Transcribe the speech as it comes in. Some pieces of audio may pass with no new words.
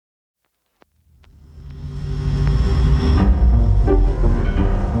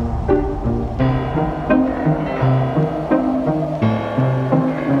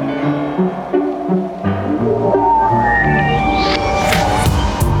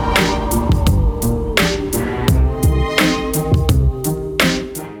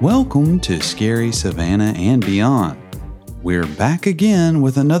Welcome to Scary Savannah and Beyond. We're back again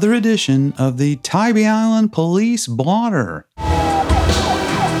with another edition of the Tybee Island Police Blotter.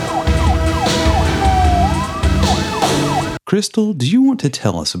 Crystal, do you want to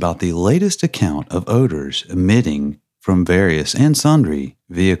tell us about the latest account of odors emitting from various and sundry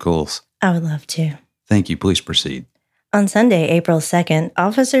vehicles? I would love to. Thank you. Please proceed. On Sunday, April 2nd,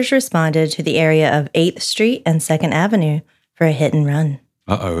 officers responded to the area of 8th Street and 2nd Avenue for a hit and run.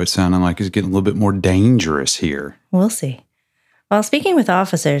 It's sounding like it's getting a little bit more dangerous here. We'll see. While speaking with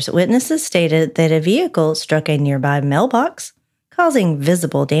officers, witnesses stated that a vehicle struck a nearby mailbox, causing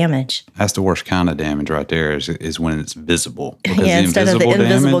visible damage. That's the worst kind of damage right there is when it's visible. Because instead of the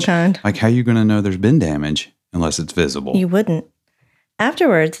invisible kind. Like, how are you going to know there's been damage unless it's visible? You wouldn't.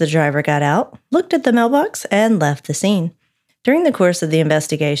 Afterwards, the driver got out, looked at the mailbox, and left the scene. During the course of the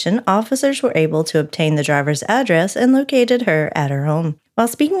investigation, officers were able to obtain the driver's address and located her at her home. While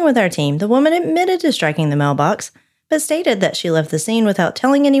speaking with our team, the woman admitted to striking the mailbox, but stated that she left the scene without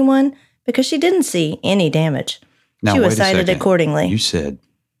telling anyone because she didn't see any damage. Now, she was cited accordingly. You said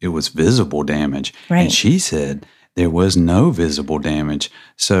it was visible damage, right? And she said there was no visible damage.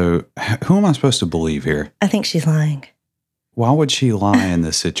 So who am I supposed to believe here? I think she's lying. Why would she lie in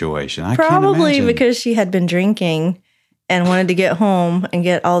this situation? I Probably can't imagine. Because she had been drinking and wanted to get home and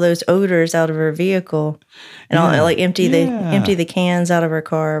get all those odors out of her vehicle and empty the cans out of her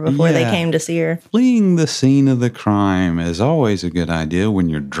car before they came to see her. Fleeing the scene of the crime is always a good idea when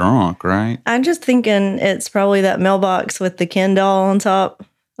you're drunk, right? I'm just thinking it's probably that mailbox with the Ken doll on top.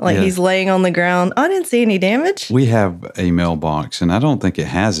 He's laying on the ground. I didn't see any damage. We have a mailbox, and I don't think it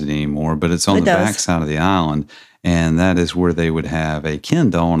has it anymore, but it's on the back side of the island. And that is where they would have a Ken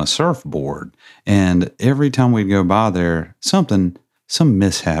doll on a surfboard. And every time we'd go by there, some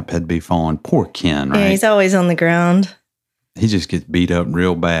mishap had befallen poor Ken, right? Yeah, he's always on the ground. He just gets beat up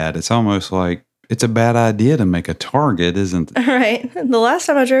real bad. It's almost like it's a bad idea to make a target, isn't it? Right. The last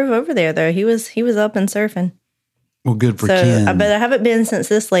time I drove over there, though, he was up and surfing. Well, good for Ken. But I haven't been since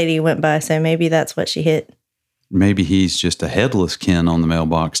this lady went by, so maybe that's what she hit. Maybe he's just a headless Ken on the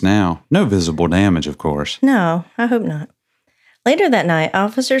mailbox now. No visible damage, of course. No, I hope not. Later that night,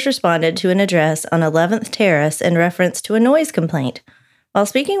 officers responded to an address on 11th Terrace in reference to a noise complaint. While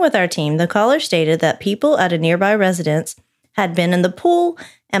speaking with our team, the caller stated that people at a nearby residence had been in the pool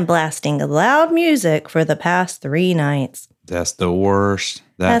and blasting loud music for the past 3 nights. That's the worst.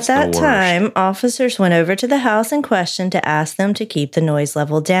 At that time, officers went over to the house in question to ask them to keep the noise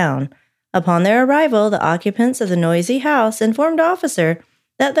level down. Upon their arrival, the occupants of the noisy house informed officer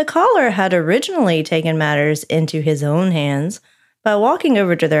that the caller had originally taken matters into his own hands by walking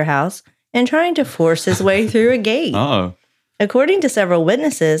over to their house and trying to force his way through a gate. Uh-oh. According to several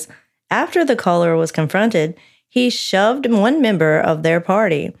witnesses, after the caller was confronted, he shoved one member of their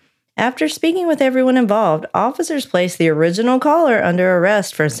party. After speaking with everyone involved, officers placed the original caller under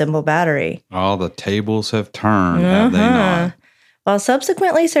arrest for simple battery. All the tables have turned, have they not? While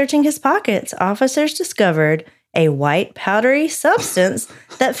subsequently searching his pockets, officers discovered a white powdery substance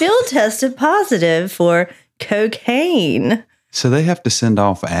that field tested positive for cocaine. So they have to send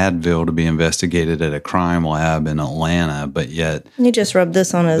off Advil to be investigated at a crime lab in Atlanta, but yet... He just rubbed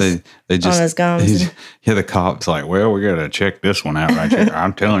this on his gums. The cop's like, well, we got to check this one out right here.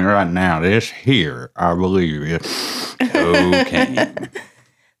 I'm telling you right now, this here, I believe, is cocaine.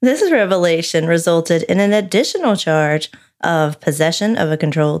 This revelation resulted in an additional charge of possession of a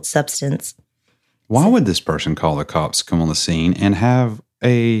controlled substance. Why would this person call the cops to come on the scene and have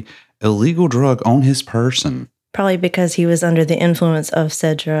a illegal drug on his person? Probably because he was under the influence of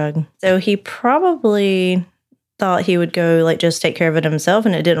said drug. So he probably thought he would go just take care of it himself,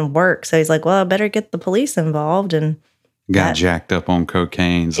 and it didn't work. So he's like, well, I better get the police involved. And got jacked up on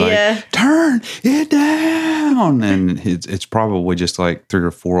cocaine. It's like, turn it down. And it's probably just 3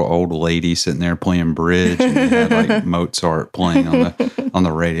 or 4 old ladies sitting there playing bridge, and they had Mozart playing on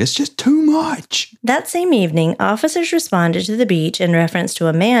the radio. It's just too much. That same evening, officers responded to the beach in reference to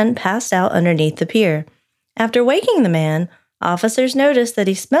a man passed out underneath the pier. After waking the man, officers noticed that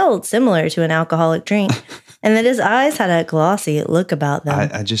he smelled similar to an alcoholic drink and that his eyes had a glossy look about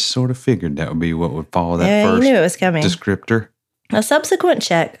them. I just sort of figured that would be what would follow that first you knew it was coming. Descriptor. A subsequent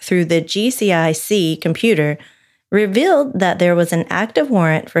check through the GCIC computer revealed that there was an active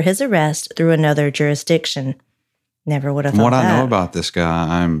warrant for his arrest through another jurisdiction. Never would have thought that. From what I know about this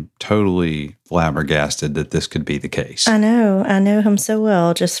guy, I'm totally flabbergasted that this could be the case. I know him so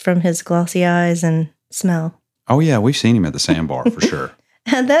well just from his glossy eyes and smell. Oh, yeah, we've seen him at the sandbar for sure.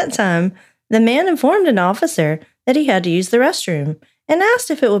 At that time, the man informed an officer that he had to use the restroom and asked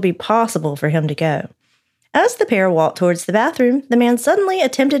if it would be possible for him to go. As the pair walked towards the bathroom, the man suddenly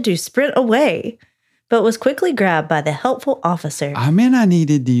attempted to sprint away, but was quickly grabbed by the helpful officer. I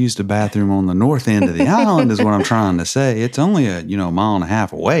needed to use the bathroom on the north end of the island is what I'm trying to say. It's only a mile and a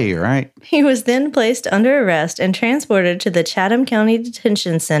half away, right? He was then placed under arrest and transported to the Chatham County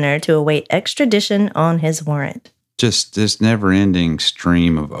Detention Center to await extradition on his warrant. Just this never-ending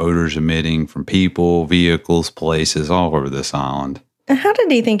stream of odors emitting from people, vehicles, places all over this island. How did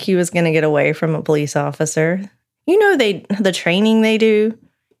he think he was going to get away from a police officer? The training they do.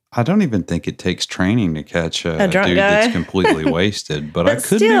 I don't even think it takes training to catch a drunk dude guy that's completely wasted. But I could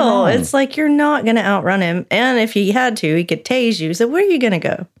still, be wrong. It's like you're not going to outrun him. And if he had to, he could tase you. So where are you going to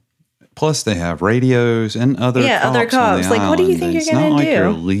go? Plus, they have radios and other cops. Other cops. On the what do you think island. you're going to do? It's not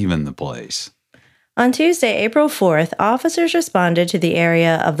like you're leaving the place. On Tuesday, April 4th, officers responded to the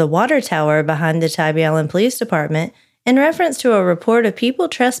area of the water tower behind the Tybee Island Police Department in reference to a report of people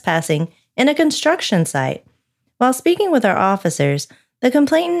trespassing in a construction site. While speaking with our officers, the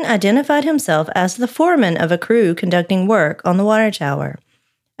complainant identified himself as the foreman of a crew conducting work on the water tower.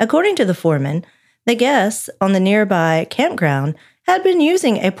 According to the foreman, the guests on the nearby campground had been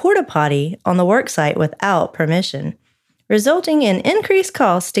using a porta potty on the work site without permission, resulting in increased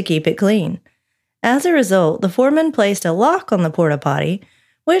costs to keep it clean. As a result, the foreman placed a lock on the porta potty,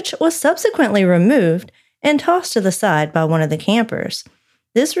 which was subsequently removed and tossed to the side by one of the campers.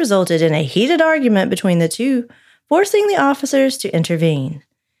 This resulted in a heated argument between the two, forcing the officers to intervene.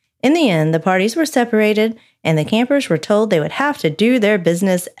 In the end, the parties were separated, and the campers were told they would have to do their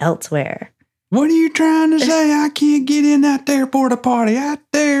business elsewhere. What are you trying to say? I can't get in that there porta potty. That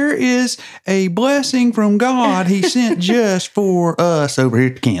there is a blessing from God he sent just for us over here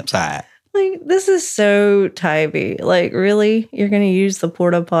at the campsite. This is so Tybee. Really? You're going to use the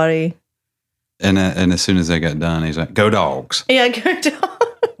porta potty? And as soon as they got done, he's like, go dogs. Yeah, go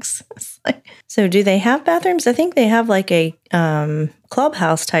dogs. So do they have bathrooms? I think they have a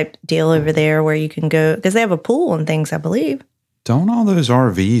clubhouse type deal over there where you can go, because they have a pool and things, I believe. Don't all those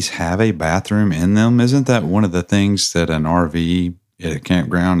RVs have a bathroom in them? Isn't that one of the things that an RV at a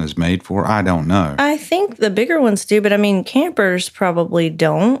campground is made for? I don't know. I think the bigger ones do, but campers probably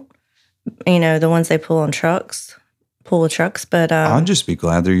don't. The ones they pull with trucks. But I'd just be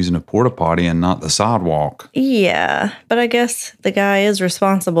glad they're using a porta potty and not the sidewalk. Yeah, but I guess the guy is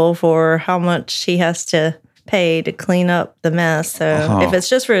responsible for how much he has to pay to clean up the mess. So if it's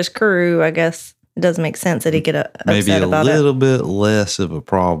just for his crew, I guess it does make sense that he get upset about it. Maybe a little bit less of a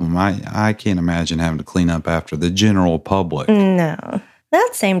problem. I can't imagine having to clean up after the general public. No.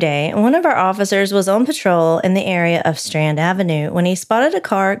 That same day, one of our officers was on patrol in the area of Strand Avenue when he spotted a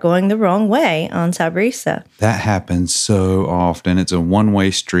car going the wrong way on Tybee. That happens so often. It's a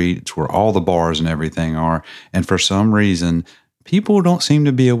one-way street. It's where all the bars and everything are. And for some reason, people don't seem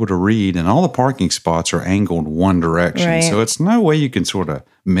to be able to read, and all the parking spots are angled one direction. Right. So it's no way you can sort of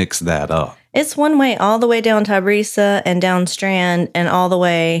mix that up. It's one way all the way down Tybee and down Strand and all the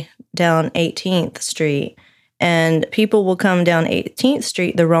way down 18th Street. And people will come down 18th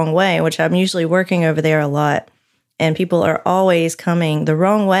Street the wrong way, which I'm usually working over there a lot. And people are always coming the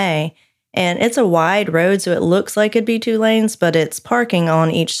wrong way. And it's a wide road, so it looks like it'd be 2 lanes, but it's parking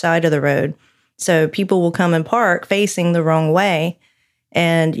on each side of the road. So people will come and park facing the wrong way,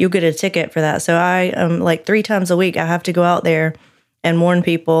 and you'll get a ticket for that. So I 3 times a week, I have to go out there and warn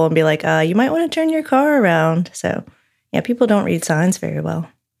people and be like, you might want to turn your car around. So, yeah, people don't read signs very well.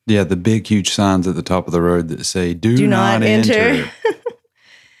 Yeah, the big, huge signs at the top of the road that say, do not enter.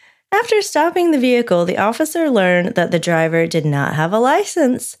 After stopping the vehicle, the officer learned that the driver did not have a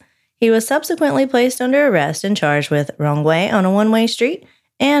license. He was subsequently placed under arrest and charged with wrong way on a one-way street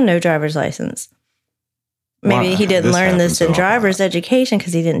and no driver's license. Maybe he didn't learn this in driver's education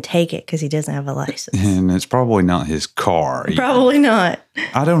because he didn't take it because he doesn't have a license. And it's probably not his car. Probably not.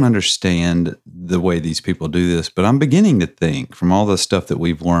 I don't understand the way these people do this, but I'm beginning to think from all the stuff that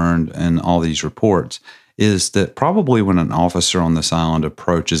we've learned and all these reports is that probably when an officer on this island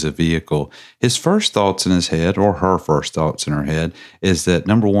approaches a vehicle, his first thoughts in his head or her first thoughts in her head is that,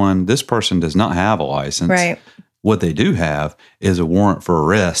 number one, this person does not have a license. Right. What they do have is a warrant for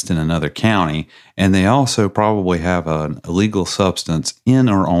arrest in another county, and they also probably have an illegal substance in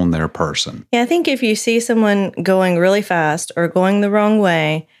or on their person. Yeah, I think if you see someone going really fast or going the wrong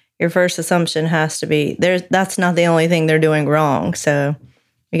way, your first assumption has to be that's not the only thing they're doing wrong. So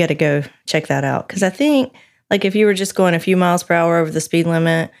you got to go check that out. Because I think, if you were just going a few miles per hour over the speed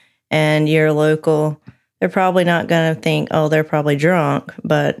limit and you're local, they're probably not going to think, oh, they're probably drunk.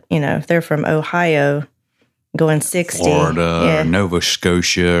 But, if they're from Ohio, going 60. Florida or Nova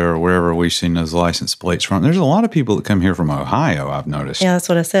Scotia or wherever we've seen those license plates from. There's a lot of people that come here from Ohio, I've noticed. Yeah, that's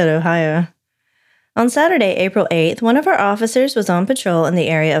what I said, Ohio. On Saturday, April 8th, one of our officers was on patrol in the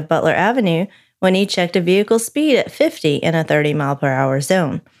area of Butler Avenue when he checked a vehicle's speed at 50 in a 30-mile-per-hour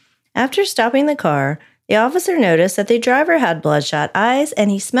zone. After stopping the car, the officer noticed that the driver had bloodshot eyes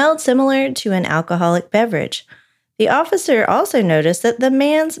and he smelled similar to an alcoholic beverage. The officer also noticed that the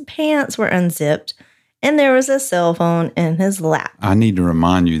man's pants were unzipped and there was a cell phone in his lap. I need to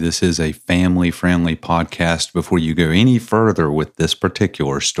remind you, this is a family-friendly podcast before you go any further with this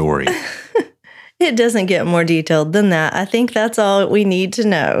particular story. It doesn't get more detailed than that. I think that's all we need to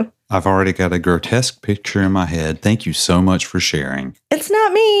know. I've already got a grotesque picture in my head. Thank you so much for sharing. It's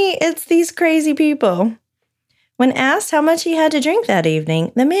not me. It's these crazy people. When asked how much he had to drink that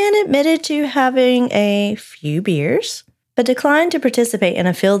evening, the man admitted to having a few beers, but declined to participate in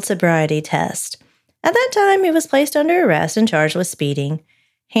a field sobriety test. At that time, he was placed under arrest and charged with speeding,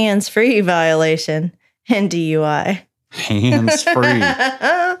 hands-free violation, and DUI. Hands-free.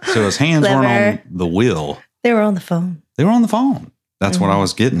 So his hands weren't on the wheel. They were on the phone. They were on the phone. That's what I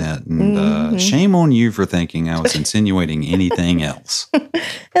was getting at. And shame on you for thinking I was insinuating anything else.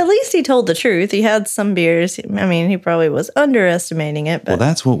 At least he told the truth. He had some beers. I mean, he probably was underestimating it. But well,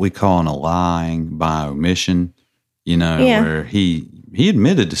 that's what we call a lying by omission, where he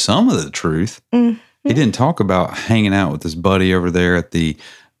admitted to some of the truth. Mm-hmm. He didn't talk about hanging out with his buddy over there at the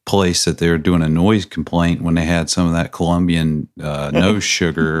place that they were doing a noise complaint when they had some of that Colombian no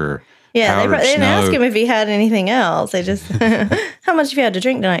sugar. Yeah, they didn't ask him if he had anything else. They just, how much have you had to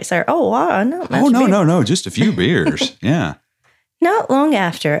drink tonight, sir? Oh, wow, not much. Oh, no, just a few beers. Yeah. Not long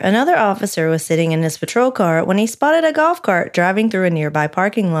after, another officer was sitting in his patrol car when he spotted a golf cart driving through a nearby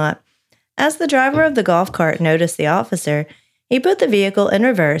parking lot. As the driver of the golf cart noticed the officer, he put the vehicle in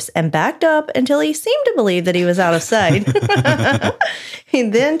reverse and backed up until he seemed to believe that he was out of sight. He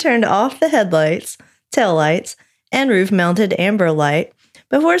then turned off the headlights, taillights, and roof-mounted amber light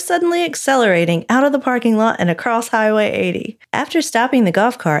before suddenly accelerating out of the parking lot and across Highway 80. After stopping the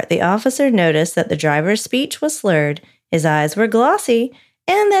golf cart, the officer noticed that the driver's speech was slurred, his eyes were glossy,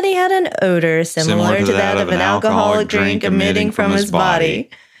 and that he had an odor similar to that of an alcoholic drink emitting from his body.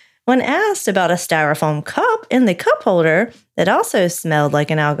 When asked about a styrofoam cup in the cup holder that also smelled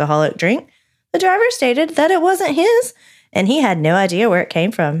like an alcoholic drink, the driver stated that it wasn't his, and he had no idea where it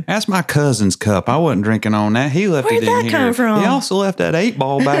came from. That's my cousin's cup. I wasn't drinking on that. He left Where'd it in here. Where'd that come from? He also left that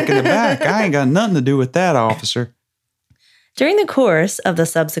 8-ball back in the back. I ain't got nothing to do with that, officer. During the course of the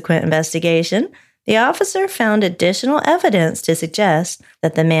subsequent investigation, the officer found additional evidence to suggest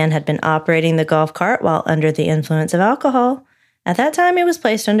that the man had been operating the golf cart while under the influence of alcohol. At that time, he was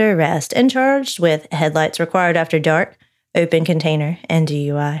placed under arrest and charged with headlights required after dark, open container, and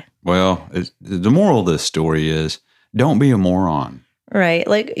DUI. Well, the moral of this story is, don't be a moron. Right.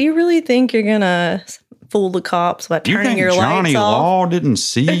 Like, you really think you're going to fool the cops by turning your lights off? Johnny Law didn't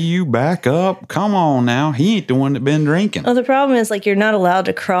see you back up? Come on now. He ain't the one that been drinking. Well, the problem is, you're not allowed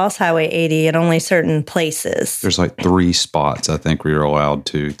to cross Highway 80 at only certain places. There's 3 spots, I think we were allowed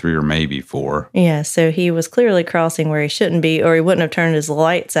to. 3 or maybe 4. Yeah, so he was clearly crossing where he shouldn't be, or he wouldn't have turned his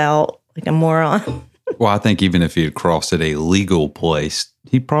lights out like a moron. Well, I think even if he had crossed at a legal place,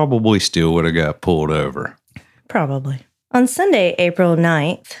 he probably still would have got pulled over. Probably. On Sunday, April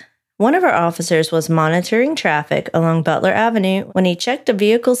 9th, one of our officers was monitoring traffic along Butler Avenue when he checked a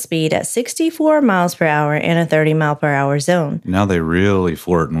vehicle's speed at 64 miles per hour in a 30-mile-per-hour zone. Now they're really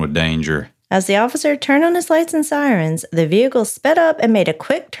flirting with danger. As the officer turned on his lights and sirens, the vehicle sped up and made a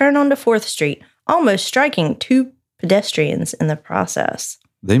quick turn onto 4th Street, almost striking 2 pedestrians in the process.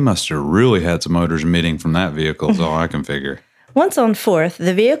 They must have really had some odors emitting from that vehicle, is all I can figure. Once on 4th,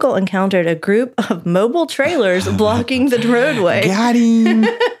 the vehicle encountered a group of mobile trailers blocking the roadway. Got him!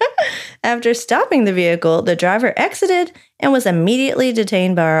 After stopping the vehicle, the driver exited and was immediately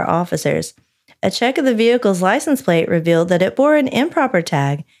detained by our officers. A check of the vehicle's license plate revealed that it bore an improper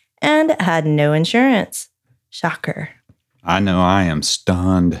tag and had no insurance. Shocker. I know, I am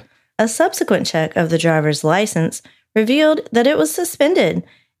stunned. A subsequent check of the driver's license revealed that it was suspended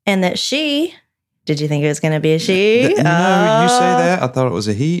and that she... Did you think it was going to be a she? No, you say that. I thought it was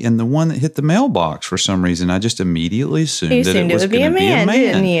a he. And the one that hit the mailbox, for some reason, I just immediately assumed that it was going to be a man.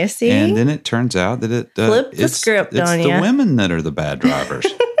 Didn't you? See? And then it turns out that it flipped the script on you. It's the women that are the bad drivers.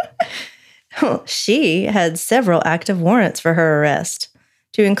 She had several active warrants for her arrest,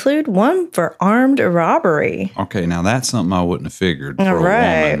 to include one for armed robbery. Okay, now that's something I wouldn't have figured for a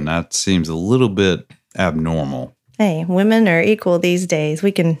woman. That seems a little bit abnormal. Hey, women are equal these days.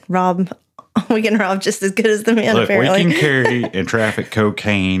 We can rob just as good as the men, apparently. We can carry and traffic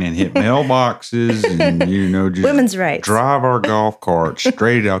cocaine and hit mailboxes and, just women's rights. Drive our golf cart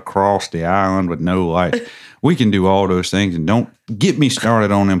straight across the island with no lights. We can do all those things, and don't get me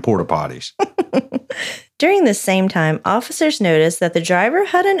started on them porta potties. During this same time, officers noticed that the driver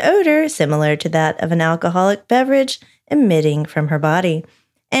had an odor similar to that of an alcoholic beverage emitting from her body,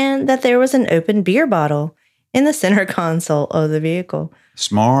 and that there was an open beer bottle in the center console of the vehicle.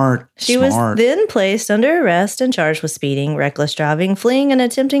 Smart. She was then placed under arrest and charged with speeding, reckless driving, fleeing, and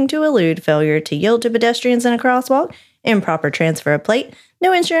attempting to elude, failure to yield to pedestrians in a crosswalk, improper transfer of plate,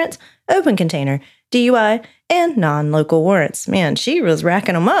 no insurance, open container, DUI, and non-local warrants. Man, she was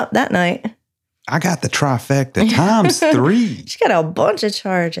racking them up that night. I got the trifecta times 3. She got a bunch of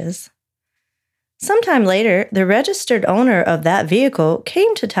charges. Sometime later, the registered owner of that vehicle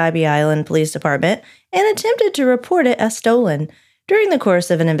came to Tybee Island Police Department and attempted to report it as stolen. During the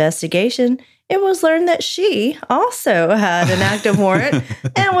course of an investigation, it was learned that she also had an active warrant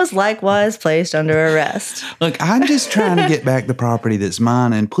and was likewise placed under arrest. Look, I'm just trying to get back the property that's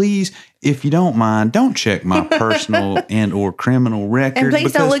mine, and please, if you don't mind, don't check my personal and or criminal record. And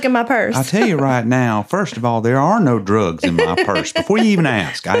please don't look at my purse. I'll tell you right now, first of all, there are no drugs in my purse. Before you even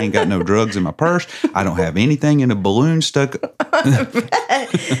ask, I ain't got no drugs in my purse. I don't have anything in a balloon stuck.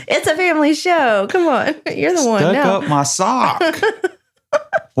 It's a family show. Come on. You're the one. Stuck up my sock.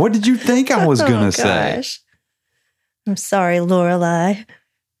 What did you think I was going to say? I'm sorry, Lorelei.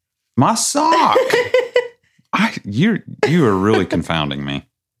 My sock. You are really confounding me.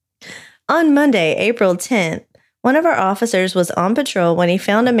 On Monday, April 10th, one of our officers was on patrol when he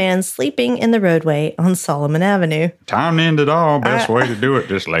found a man sleeping in the roadway on Solomon Avenue. Time to end it all. Best way to do it,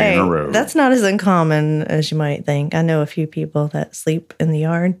 just lay in the road. That's not as uncommon as you might think. I know a few people that sleep in the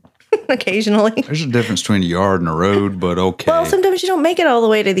yard occasionally. There's a difference between a yard and a road, but okay. Well, sometimes you don't make it all the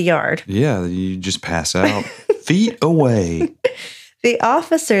way to the yard. Yeah, you just pass out feet away. The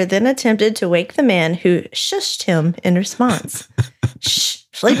officer then attempted to wake the man, who shushed him in response. Shh,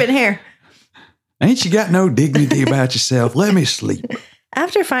 sleep in here. Ain't you got no dignity about yourself? Let me sleep.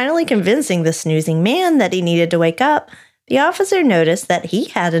 After finally convincing the snoozing man that he needed to wake up, the officer noticed that he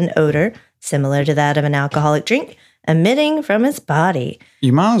had an odor similar to that of an alcoholic drink emitting from his body.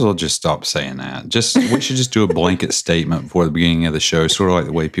 You might as well just stop saying that. We should just do a blanket statement before the beginning of the show, sort of like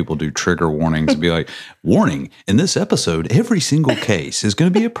the way people do trigger warnings, and be like, warning, in this episode, every single case is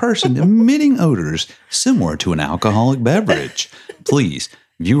going to be a person emitting odors similar to an alcoholic beverage. Please,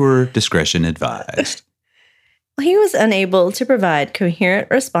 viewer discretion advised. He was unable to provide coherent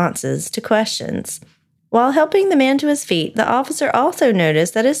responses to questions. While helping the man to his feet, the officer also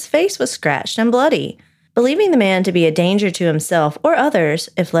noticed that his face was scratched and bloody. Believing the man to be a danger to himself or others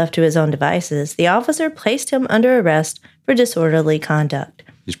if left to his own devices, the officer placed him under arrest for disorderly conduct.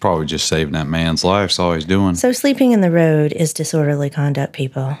 He's probably just saving that man's life. That's all he's doing. So sleeping in the road is disorderly conduct,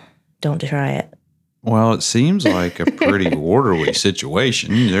 people. Don't try it. Well, it seems like a pretty orderly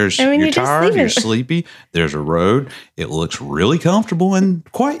situation. You're tired, you're sleepy, there's a road. It looks really comfortable and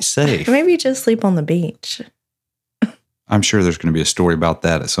quite safe. Maybe you just sleep on the beach. I'm sure there's going to be a story about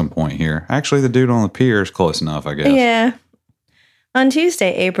that at some point here. Actually, the dude on the pier is close enough, I guess. Yeah. On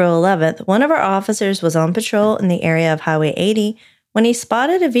Tuesday, April 11th, one of our officers was on patrol in the area of Highway 80 when he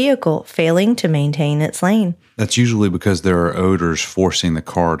spotted a vehicle failing to maintain its lane. That's usually because there are odors forcing the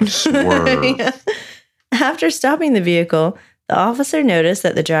car to swerve. Yeah. After stopping the vehicle, the officer noticed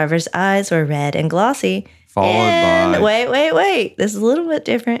that the driver's eyes were red and glossy. Followed by... Wait. This is a little bit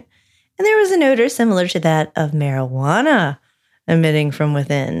different. And there was an odor similar to that of marijuana emitting from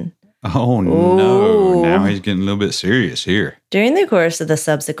within. Oh, no. Now he's getting a little bit serious here. During the course of the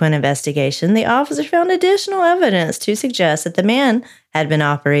subsequent investigation, the officer found additional evidence to suggest that the man had been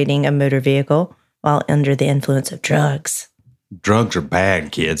operating a motor vehicle while under the influence of drugs. Drugs are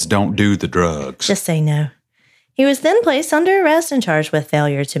bad, kids. Don't do the drugs. Just say no. He was then placed under arrest and charged with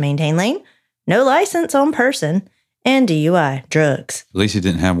failure to maintain lane, no license on person, and DUI, drugs. At least he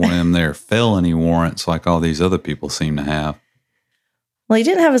didn't have one of them there felony warrants like all these other people seem to have. Well, he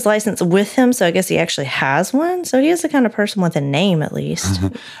didn't have his license with him, so I guess he actually has one. So he is the kind of person with a name, at least.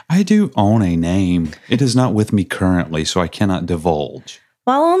 I do own a name. It is not with me currently, so I cannot divulge.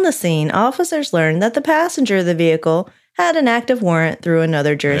 While on the scene, officers learned that the passenger of the vehicle had an active warrant through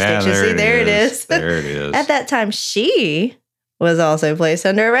another jurisdiction. Yeah, there it is. There it is. At that time, she was also placed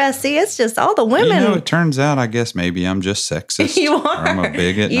under arrest. See, it's just all the women. You know, it turns out, I guess maybe I'm just sexist. You are. Or I'm a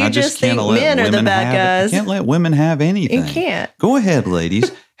bigot. You I just can't think let men are the bad guys. You can't let women have anything. You can't. Go ahead,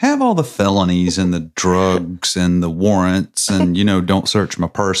 ladies. Have all the felonies and the drugs and the warrants and, don't search my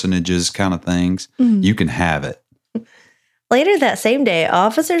personages kind of things. Mm-hmm. You can have it. Later that same day,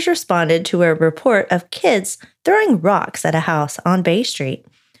 officers responded to a report of kids throwing rocks at a house on Bay Street.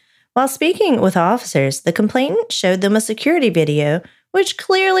 While speaking with officers, the complainant showed them a security video which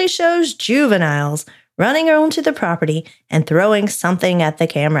clearly shows juveniles running onto the property and throwing something at the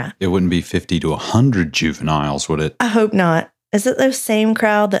camera. It wouldn't be 50 to 100 juveniles, would it? I hope not. Is it the same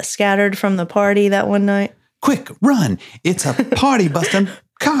crowd that scattered from the party that one night? Quick, run. It's a party busting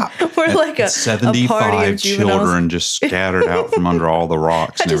cop. We're like a 75 children just scattered out from under all the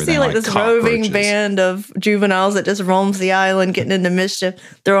rocks and everything. I just see this roving band of juveniles that just roams the island, getting into mischief,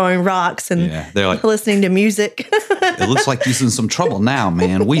 throwing rocks and they're like, listening to music. It looks like you're in some trouble now,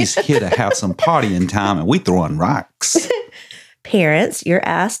 man. We's here to have some partying time and we throwing rocks. Parents, you're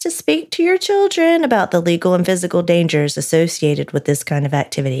asked to speak to your children about the legal and physical dangers associated with this kind of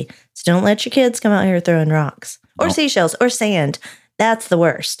activity. So don't let your kids come out here throwing rocks or seashells or sand. That's the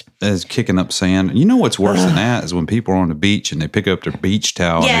worst. Is kicking up sand. You know what's worse than that is when people are on the beach and they pick up their beach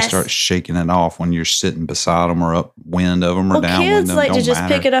towel and they start shaking it off when you're sitting beside them or upwind of them or downwind of them. Kids like to just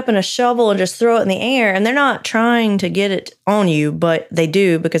pick it up in a shovel and just throw it in the air, and they're not trying to get it on you, but they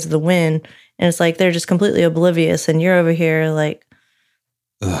do because of the wind. And it's like they're just completely oblivious, and you're over here like...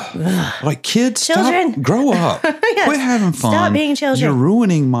 Like, kids, children. Stop, grow up. Yes. Quit having fun. Stop being children. You're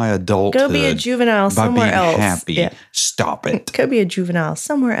ruining my adulthood. Go be a juvenile somewhere else. By being happy. Yeah. Stop it. Go be a juvenile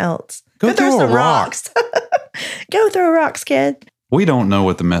somewhere else. Go throw some rocks. Go throw rocks, kid. We don't know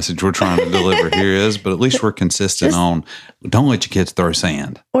what the message we're trying to deliver here is, but at least we're consistent on don't let your kids throw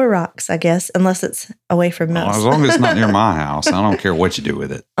sand. Or rocks, I guess, unless it's away from us. As long as it's not near my house, I don't care what you do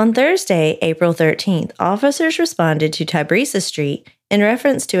with it. On Thursday, April 13th, officers responded to Tybee Street in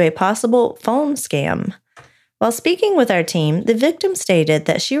reference to a possible phone scam. While speaking with our team, the victim stated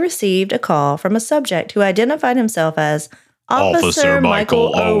that she received a call from a subject who identified himself as Officer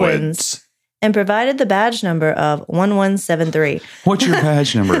Michael Owens and provided the badge number of 1173. What's your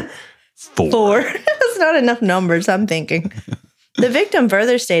badge number? 4. That's not enough numbers, I'm thinking. The victim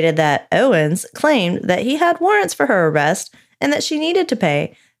further stated that Owens claimed that he had warrants for her arrest and that she needed to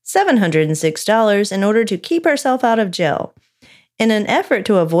pay $706 in order to keep herself out of jail. In an effort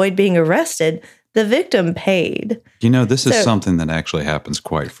to avoid being arrested, the victim paid. You know, this is something that actually happens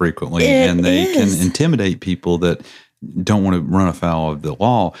quite frequently, and they can intimidate people that don't want to run afoul of the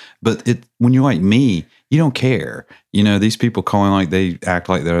law. But when you're like me, you don't care. You know, these people calling like they act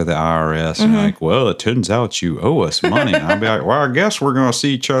like they're the IRS and like, well, it turns out you owe us money. And I'll be like, well, I guess we're going to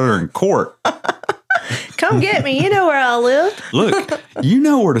see each other in court. Come get me. You know where I live. Look, you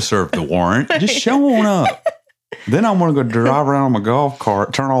know where to serve the warrant. Just show on up. Then I'm going to go drive around on my golf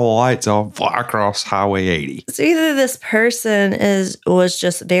cart, turn all the lights off, fly across Highway 80. So either this person was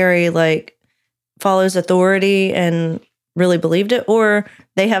just very follows authority and really believed it, or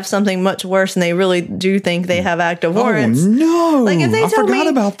they have something much worse and they really do think they have active warrants. Oh, no. Like if they tell me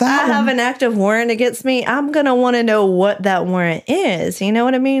about that I have an active warrant against me, I'm going to want to know what that warrant is. You know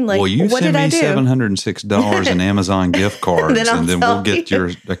what I mean? Like, well, you what send did me I do? $706 in Amazon gift cards, and then we'll get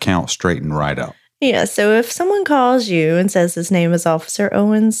your account straightened right up. Yeah, so if someone calls you and says his name is Officer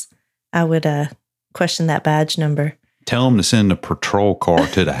Owens, I would question that badge number. Tell them to send a patrol car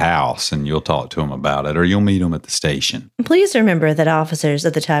to the house, and you'll talk to them about it, or you'll meet them at the station. Please remember that officers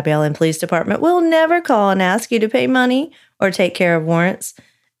of the Tybee Island Police Department will never call and ask you to pay money or take care of warrants,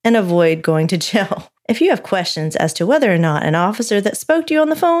 and avoid going to jail. If you have questions as to whether or not an officer that spoke to you on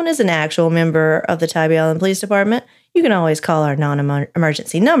the phone is an actual member of the Tybee Island Police Department, you can always call our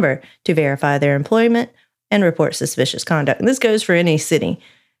non-emergency number to verify their employment and report suspicious conduct. And this goes for any city.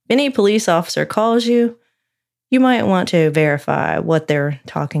 If any police officer calls you, you might want to verify what they're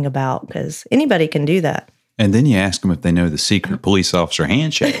talking about, because anybody can do that. And then you ask them if they know the secret police officer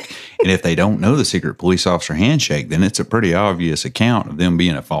handshake. And if they don't know the secret police officer handshake, then it's a pretty obvious account of them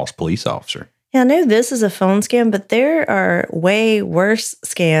being a false police officer. Yeah, I know this is a phone scam, but there are way worse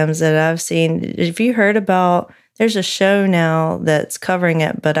scams that I've seen. Have you heard about, there's a show now that's covering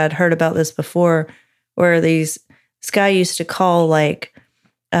it, but I'd heard about this before, where this guy used to call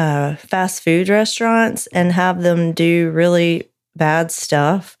fast food restaurants and have them do really bad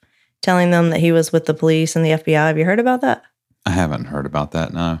stuff, telling them that he was with the police and the FBI. Have you heard about that? I haven't heard about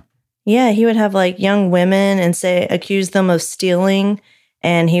that, no. Yeah, he would have young women and accuse them of stealing.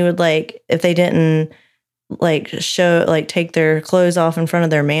 And he would if they didn't take their clothes off in front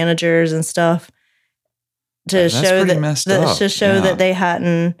of their managers and stuff to show that they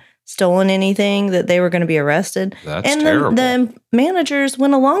hadn't stolen anything, that they were going to be arrested. That's and terrible. The managers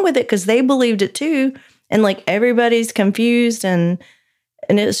went along with it because they believed it too. And everybody's confused and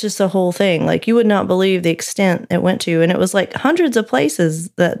it's just a whole thing. You would not believe the extent it went to. And it was hundreds of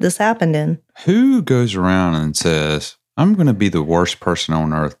places that this happened in. Who goes around and says, I'm going to be the worst person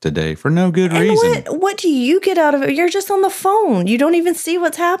on earth today for no good reason? What do you get out of it? You're just on the phone. You don't even see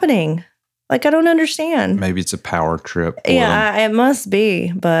what's happening. Like, I don't understand. Maybe it's a power trip. Yeah, it must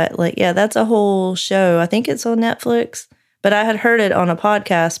be. But like, yeah, that's a whole show. I think it's on Netflix. But I had heard it on a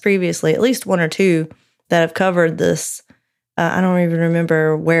podcast previously, at least one or two that have covered this. I don't even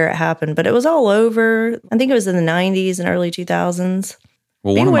remember where it happened, but it was all over. I think it was in the 90s and early 2000s.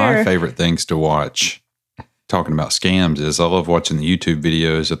 Well, one of my favorite things to watch, talking about scams, is I love watching the YouTube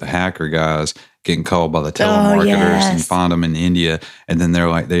videos of the hacker guys getting called by the telemarketers and find them in India. And then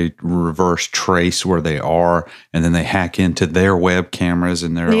they reverse trace where they are. And then they hack into their web cameras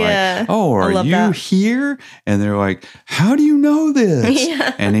and they're like, oh, are you here? And they're like, how do you know this?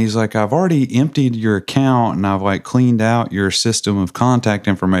 Yeah. And he's like, I've already emptied your account and I've like cleaned out your system of contact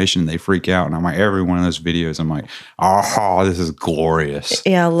information. They freak out. And I'm like, every one of those videos, I'm like, oh, this is glorious.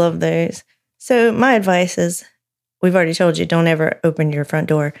 Yeah, I love those. So my advice is, we've already told you, don't ever open your front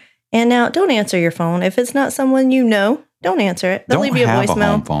door. And now, don't answer your phone. If it's not someone you know, don't answer it. They'll leave you a voicemail. Don't have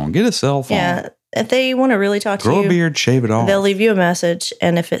a home phone. Get a cell phone. Yeah. If they want to really talk to you. Grow a beard, shave it off. They'll leave you a message.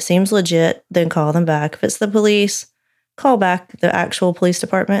 And if it seems legit, then call them back. If it's the police, call back the actual police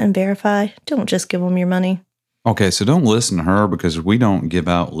department and verify. Don't just give them your money. Okay, so don't listen to her because we don't give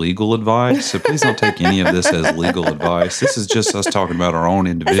out legal advice. So please don't take any of this as legal advice. This is just us talking about our own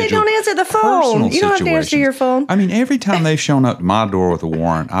individual. I say don't answer the phone. You don't have to answer your phone. I mean, every time they've shown up to my door with a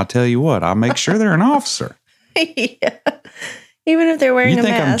warrant, I tell you what, I make sure they're an officer. Yeah. Even if they're wearing a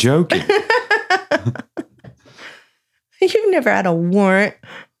mask. You think I'm joking. You've never had a warrant.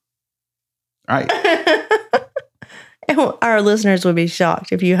 Right. Our listeners would be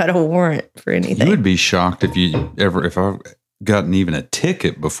shocked if you had a warrant for anything. You would be shocked if I've gotten even a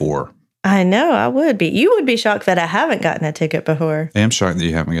ticket before. I know, I would be. You would be shocked that I haven't gotten a ticket before. I am shocked that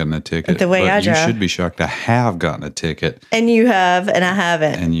you haven't gotten a ticket. The way I drive. You should be shocked I have gotten a ticket. And you have, and I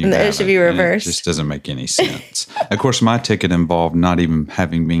haven't. And it should be reversed. It just doesn't make any sense. Of course, my ticket involved not even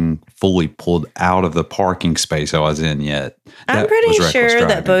having been fully pulled out of the parking space I was in yet. I'm pretty sure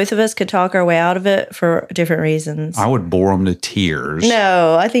that both of us could talk our way out of it for different reasons. I would bore them to tears.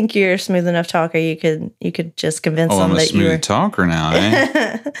 No, I think you're a smooth enough talker. You could just convince them that you were... I'm a smooth talker now,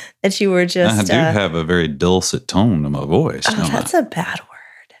 eh? That you were just... I do have a very dulcet tone to my voice. Oh, that's a bad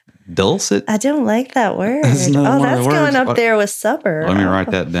word. Dulcet? I don't like that word. That's going up there with supper. Let me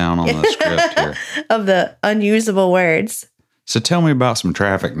write that down on the script here. Of the unusable words. So tell me about some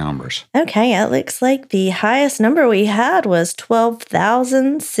traffic numbers. Okay, it looks like the highest number we had was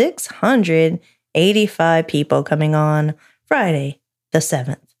 12,685 people coming on Friday, the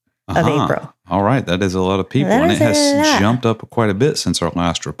 7th of April. All right, that is a lot of people, and it has jumped up quite a bit since our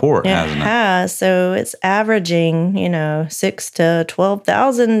last report, hasn't it? It has, so it's averaging, 6,000 to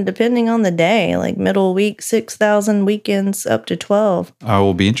 12,000 depending on the day, like middle week, 6,000, weekends up to 12. I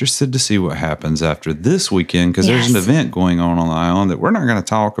will be interested to see what happens after this weekend because there's an event going on the island that we're not going to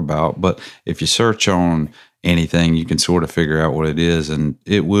talk about, but if you search on anything, you can sort of figure out what it is, and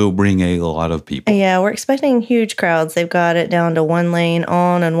it will bring a lot of people. Yeah, we're expecting huge crowds. They've got it down to 1 lane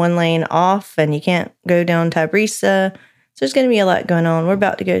on and 1 lane off, and you can't go down Tybee. So there's going to be a lot going on. We're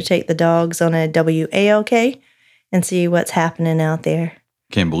about to go take the dogs on a WALK and see what's happening out there.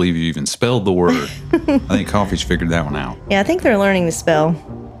 Can't believe you even spelled the word. I think Coffee's figured that one out. Yeah, I think they're learning to spell.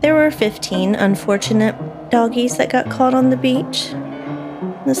 There were 15 unfortunate doggies that got caught on the beach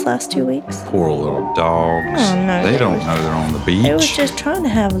this last 2 weeks. Poor little dogs. Oh, no, they don't know they're on the beach. They was just trying to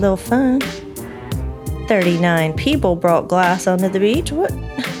have a little fun. 39 people brought glass onto the beach. What?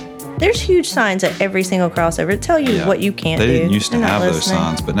 There's huge signs at every single crossover to tell you what you can't do. They didn't used to have those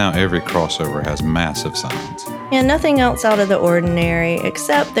signs, but now every crossover has massive signs. Yeah, nothing else out of the ordinary,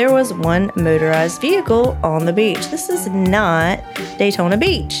 except there was one motorized vehicle on the beach. This is not Daytona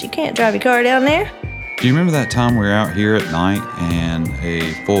Beach. You can't drive your car down there. Do you remember that time we were out here at night and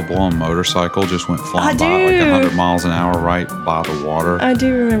a full-blown motorcycle just went flying by like 100 miles an hour right by the water? I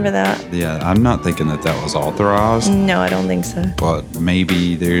do remember that. Yeah, I'm not thinking that was authorized. No, I don't think so. But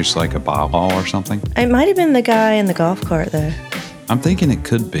maybe there's like a bylaw or something? It might have been the guy in the golf cart, though. I'm thinking it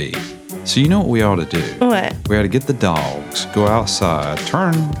could be. So you know what we ought to do? What? We ought to get the dogs, go outside,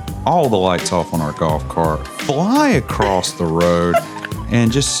 turn all the lights off on our golf cart, fly across the road, and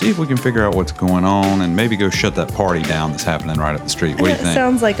just see if we can figure out what's going on and maybe go shut that party down that's happening right up the street. What do you think?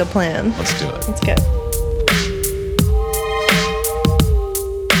 Sounds like a plan. Let's do it. Let's go.